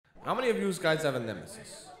How many of you guys have a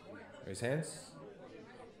nemesis? Raise hands.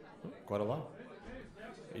 Quite a lot.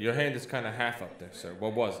 Your hand is kind of half up there, sir.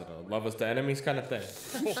 What was it? A lovers to enemies kind of thing?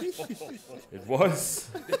 It was?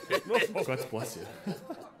 God bless you.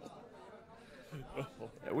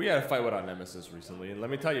 We had a fight with our nemesis recently, and let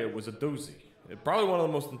me tell you, it was a doozy. Probably one of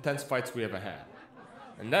the most intense fights we ever had.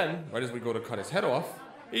 And then, right as we go to cut his head off,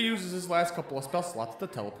 he uses his last couple of spell slots to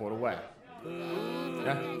teleport away.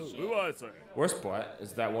 Yeah. Worst part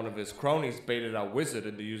is that one of his cronies baited our wizard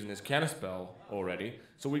into using his counterspell already,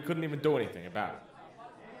 so we couldn't even do anything about it.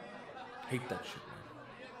 Hate that shit, man.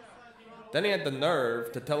 Then he had the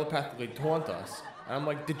nerve to telepathically taunt us, and I'm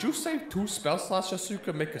like, did you save 2 spell slots just so you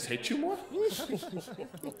could make us hate you more?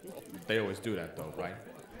 They always do that though, right?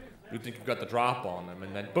 You think you got the drop on them,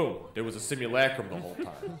 and then boom, there was a simulacrum the whole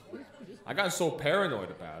time. I got so paranoid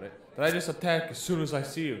about it that I just attack as soon as I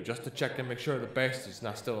see him, just to check and make sure the bastard's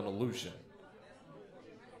not still an illusion.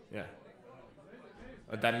 Yeah.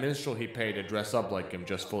 That minstrel he paid to dress up like him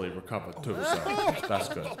just fully recovered too, so that's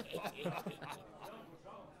good.